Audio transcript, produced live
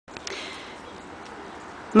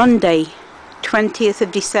Monday, 20th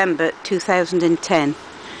of December 2010.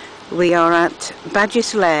 We are at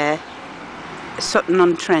Lair, Sutton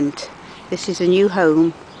on Trent. This is a new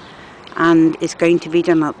home and it's going to be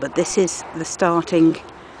done up, but this is the starting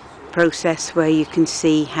process where you can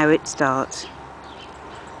see how it starts.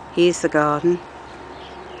 Here's the garden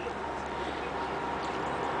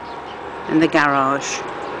and the garage.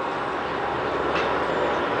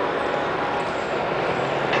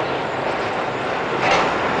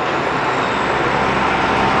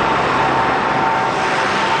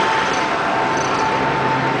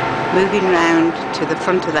 Moving round to the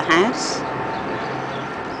front of the house,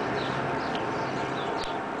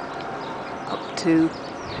 up to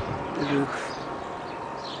the roof.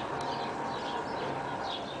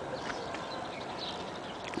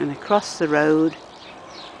 And across the road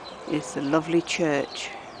is the lovely church.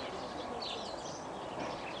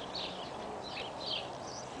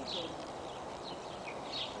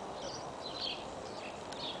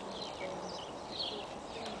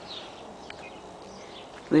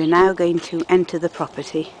 We're now going to enter the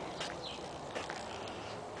property.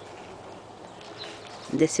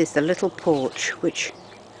 This is the little porch which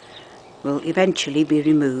will eventually be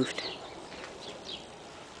removed.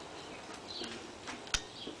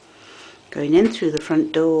 Going in through the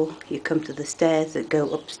front door, you come to the stairs that go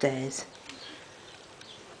upstairs.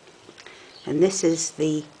 And this is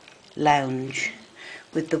the lounge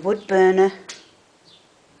with the wood burner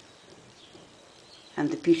and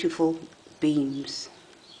the beautiful beams.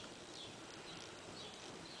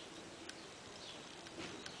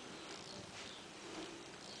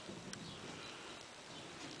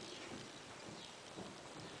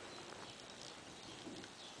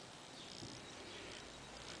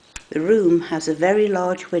 The room has a very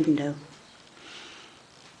large window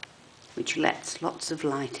which lets lots of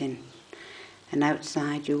light in, and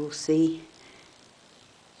outside you will see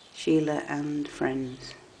Sheila and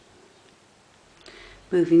friends.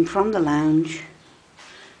 Moving from the lounge,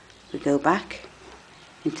 we go back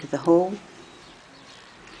into the hall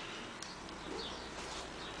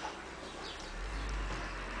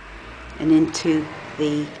and into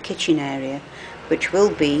the kitchen area, which will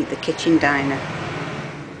be the kitchen diner.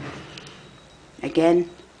 Again,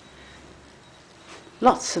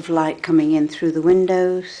 lots of light coming in through the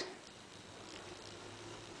windows.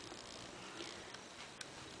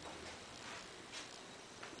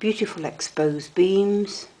 Beautiful exposed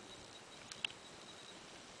beams.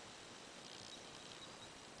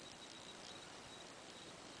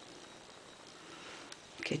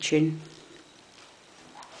 Kitchen.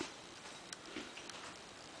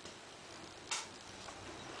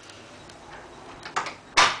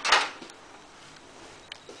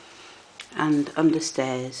 And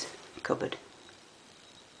understairs cupboard.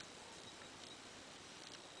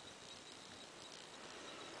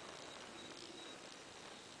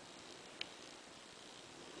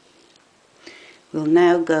 We'll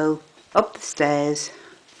now go up the stairs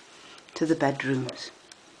to the bedrooms.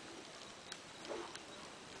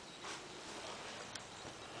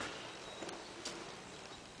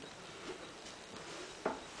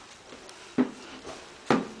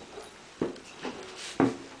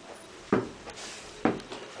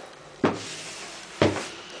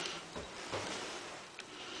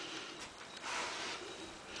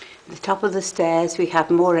 At the top of the stairs we have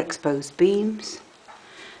more exposed beams,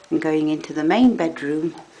 and going into the main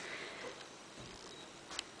bedroom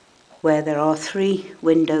where there are 3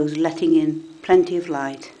 windows letting in plenty of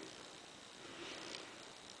light.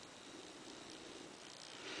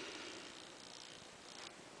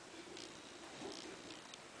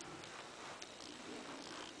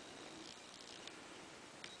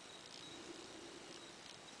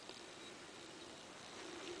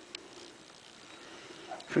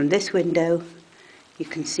 From this window you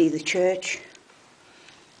can see the church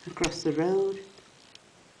across the road.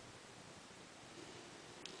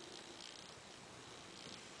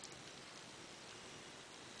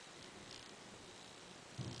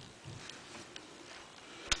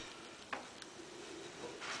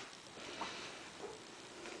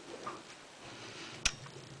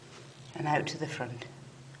 And out to the front.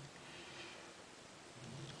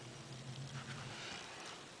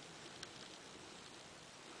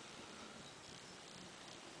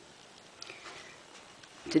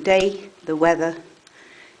 Today, the weather,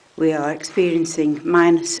 we are experiencing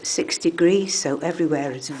minus 6 degrees, so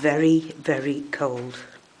everywhere is very, very cold.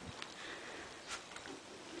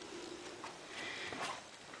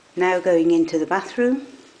 Now going into the bathroom,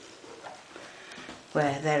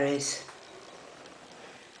 where there is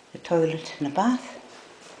a toilet and a bath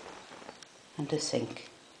and a sink.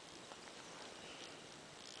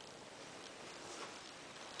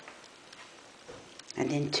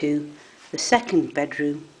 and into the second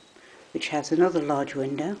bedroom, which has another large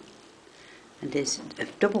window and is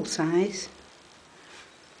of double size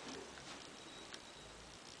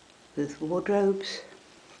with wardrobes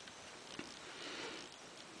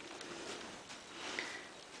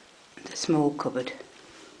and a small cupboard.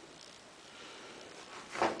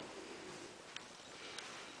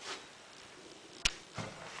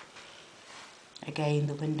 Again,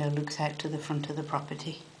 the window looks out to the front of the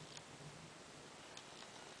property.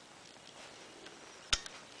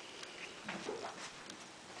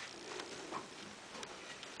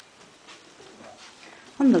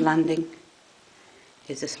 On the landing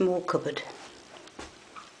is a small cupboard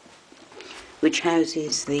which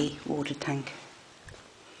houses the water tank.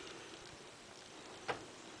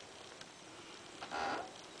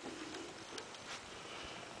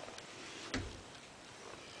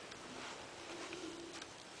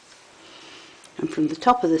 And from the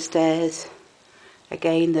top of the stairs,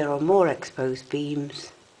 again there are more exposed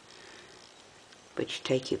beams which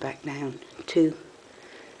take you back down to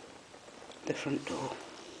the front door.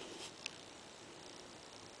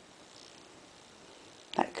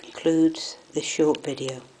 That concludes this short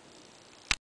video.